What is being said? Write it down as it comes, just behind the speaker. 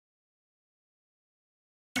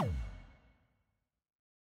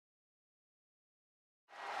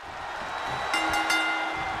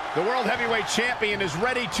The World Heavyweight Champion is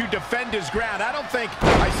ready to defend his ground. I don't think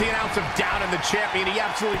I see an ounce of doubt in the champion. He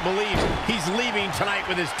absolutely believes he's leaving tonight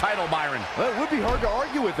with his title, Byron. Well, it would be hard to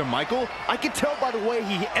argue with him, Michael. I could tell by the way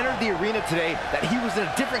he entered the arena today that he was in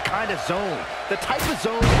a different kind of zone. The type of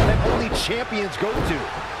zone that only champions go to.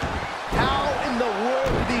 How in the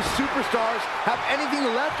world do these superstars have anything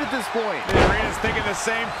left at this point? The arena's thinking the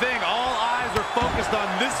same thing. All eyes are focused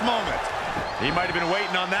on this moment. He might have been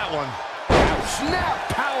waiting on that one. Snap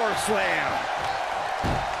power slam.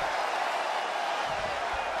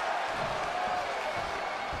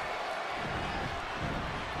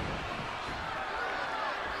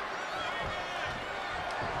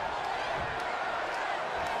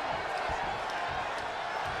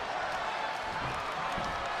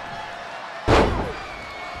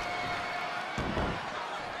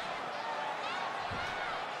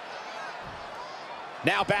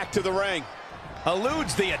 Now back to the ring.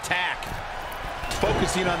 Eludes the attack.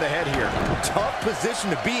 Focusing on the head here. Tough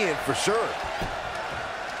position to be in for sure.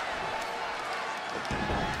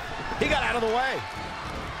 He got out of the way.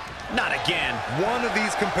 Not again. One of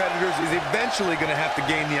these competitors is eventually going to have to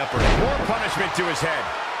gain the upper hand. More punishment to his head.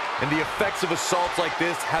 And the effects of assaults like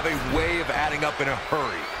this have a way of adding up in a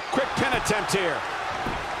hurry. Quick pin attempt here.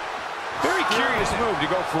 Very curious move to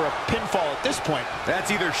go for a pinfall at this point.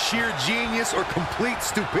 That's either sheer genius or complete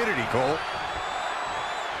stupidity, Cole.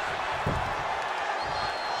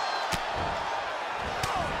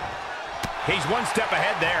 He's one step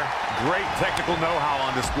ahead there. Great technical know-how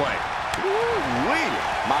on display. Woo-wee.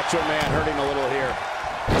 Macho Man hurting a little here.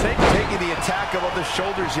 Taking the attack above the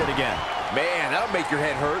shoulders yet again. Man, that'll make your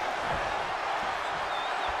head hurt.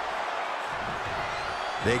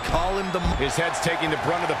 They call him the... His head's taking the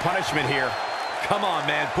brunt of the punishment here. Come on,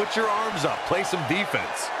 man. Put your arms up. Play some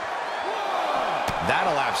defense.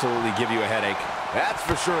 That'll absolutely give you a headache. That's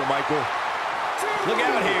for sure, Michael. Look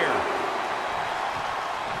out here.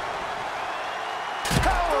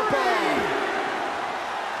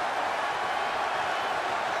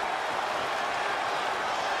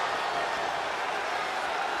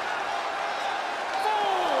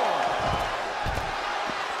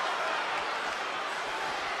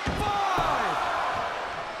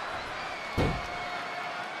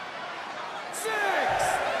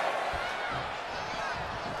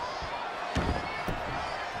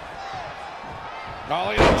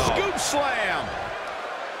 Scoop slam.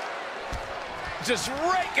 Just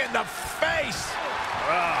rake in the face.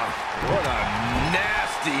 What a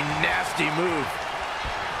nasty, nasty move.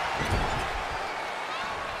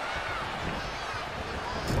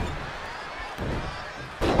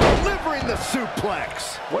 Delivering the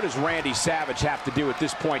suplex. What does Randy Savage have to do at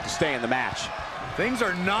this point to stay in the match? Things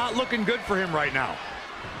are not looking good for him right now.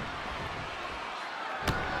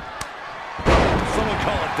 Someone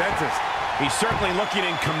call a dentist. He's certainly looking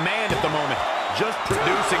in command at the moment. Just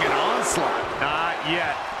producing an onslaught. Not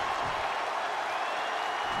yet.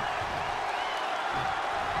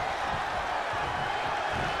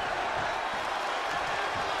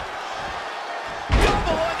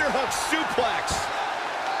 Double underhook suplex.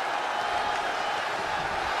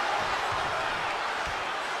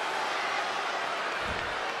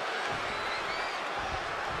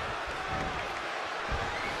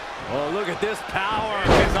 Oh, look at this power.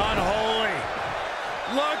 It is unholy.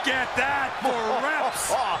 Look at that for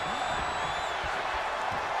reps.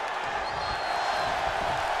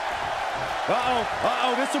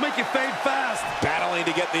 Uh-oh, this will make you fade fast. Battling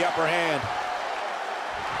to get the upper hand.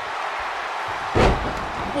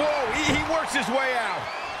 Whoa, he works his way out.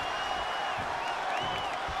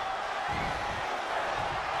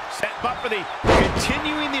 Set up for the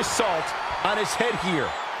continuing the assault on his head here.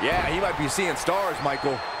 Yeah, he might be seeing stars,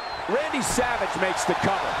 Michael. Randy Savage makes the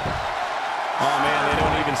cover. Oh, man, they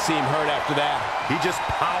don't even seem hurt after that. He just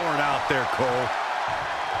powered out there, Cole.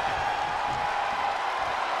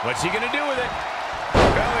 What's he going to do with it?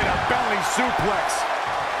 Belly-to-belly suplex.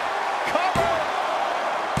 Cover!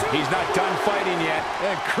 He's not done fighting yet.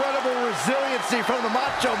 Incredible resiliency from the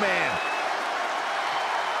Macho Man.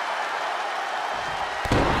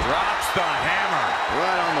 Drops the hammer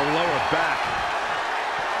right on the lower back.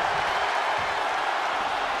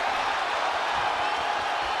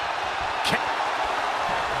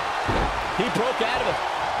 He broke out of it.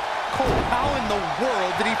 Cole, how in the world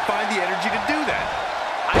did he find the energy to do that?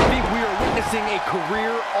 I think we are witnessing a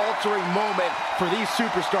career-altering moment for these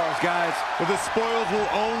superstars, guys. Well, the spoils will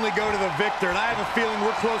only go to the victor, and I have a feeling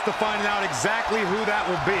we're close to finding out exactly who that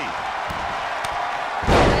will be.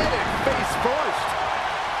 Landed face first.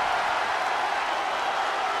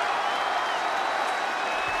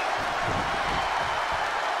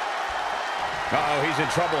 Uh-oh, he's in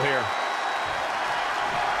trouble here.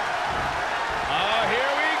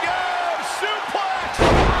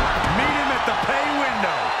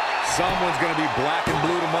 Someone's going to be black and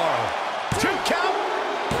blue tomorrow. 2 count.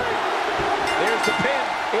 There's the pin.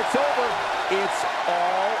 It's over. It's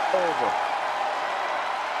all over.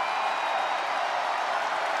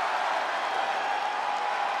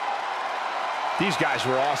 These guys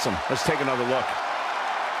were awesome. Let's take another look.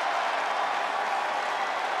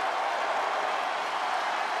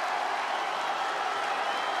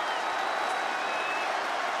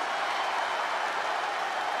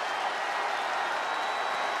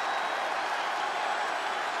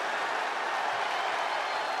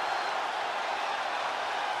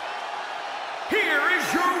 Here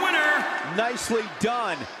is your winner. Nicely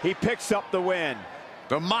done. He picks up the win.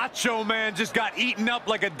 The Macho Man just got eaten up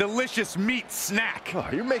like a delicious meat snack. Oh,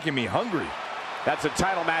 you're making me hungry. That's a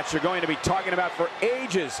title match you're going to be talking about for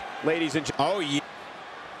ages, ladies and gentlemen. Oh, yeah.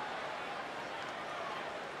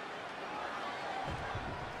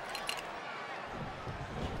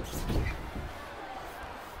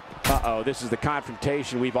 Uh-oh, this is the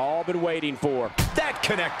confrontation we've all been waiting for. That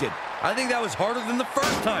connected. I think that was harder than the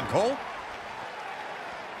first time, Cole.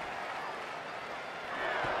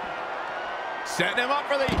 Setting him up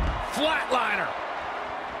for the flatliner.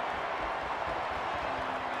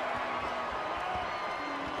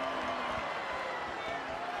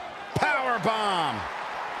 Power bomb.